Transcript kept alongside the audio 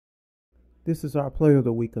This is our Player of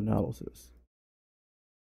the Week analysis.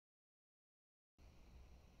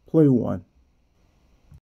 Play 1.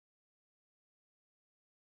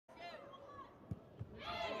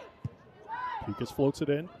 Pukas floats it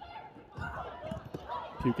in.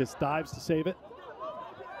 Pukas dives to save it.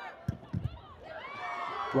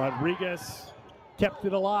 Rodriguez kept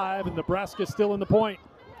it alive, and Nebraska still in the point.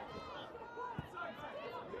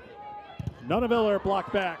 Nuneviller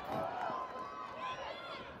blocked back.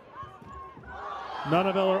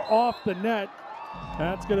 Nuneviller off the net.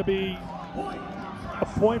 That's going to be a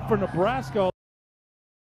point for Nebraska.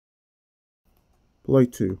 Play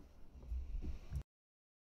 2.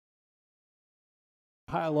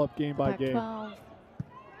 Pile up game by game. Pac-12,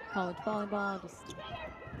 college volleyball, just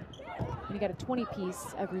when you got a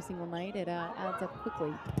 20-piece every single night, it adds up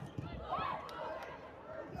quickly.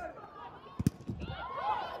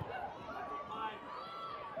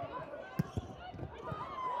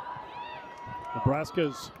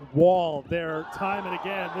 Nebraska's wall there time and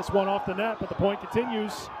again. This one off the net, but the point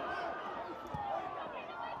continues.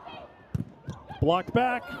 Blocked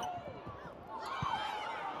back.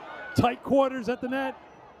 Tight quarters at the net.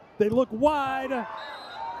 They look wide,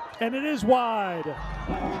 and it is wide.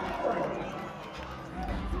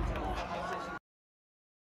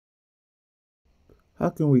 How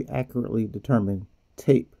can we accurately determine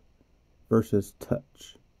tape versus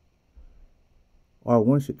touch?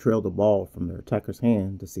 One should trail the ball from their attacker's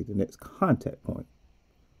hand to see the next contact point.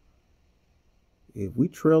 If we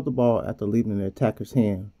trail the ball after leaving the attacker's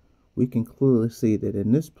hand, we can clearly see that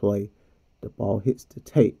in this play, the ball hits the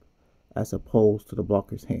tape as opposed to the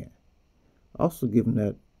blocker's hand. Also giving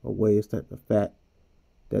that away is that the fact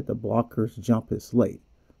that the blocker's jump is late.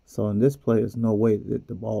 So in this play, there's no way that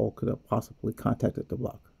the ball could have possibly contacted the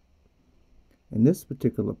blocker. In this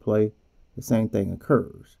particular play, the same thing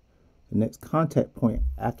occurs. The next contact point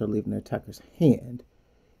after leaving the attacker's hand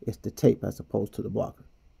is the tape as opposed to the blocker.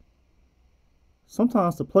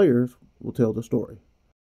 Sometimes the players will tell the story.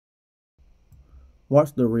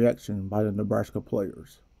 Watch the reaction by the Nebraska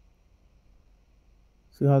players.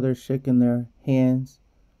 See how they're shaking their hands,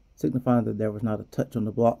 signifying that there was not a touch on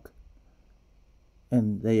the block?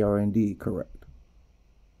 And they are indeed correct.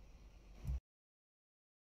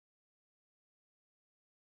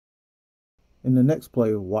 In the next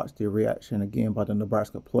play, watch the reaction again by the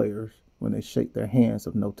Nebraska players when they shake their hands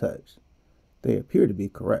of no touch. They appear to be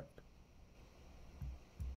correct.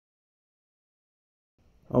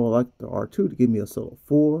 I would like the R2 to give me a solo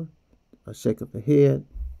 4, a shake of the head,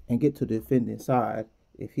 and get to the defending side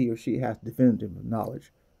if he or she has definitive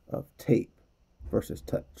knowledge of tape versus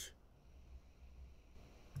touch.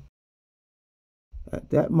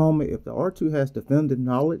 At that moment, if the R2 has definitive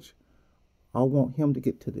knowledge, I want him to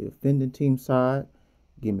get to the defending team side,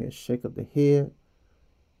 give me a shake of the head,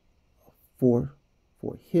 for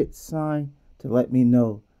hit sign to let me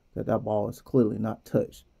know that that ball is clearly not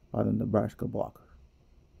touched by the Nebraska blocker.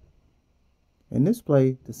 In this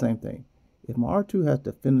play, the same thing. If my R2 has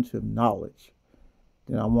definitive knowledge,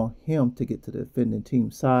 then I want him to get to the defending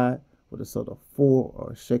team side with a sort of 4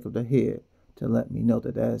 or a shake of the head to let me know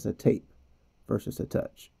that that is a tape versus a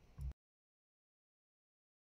touch.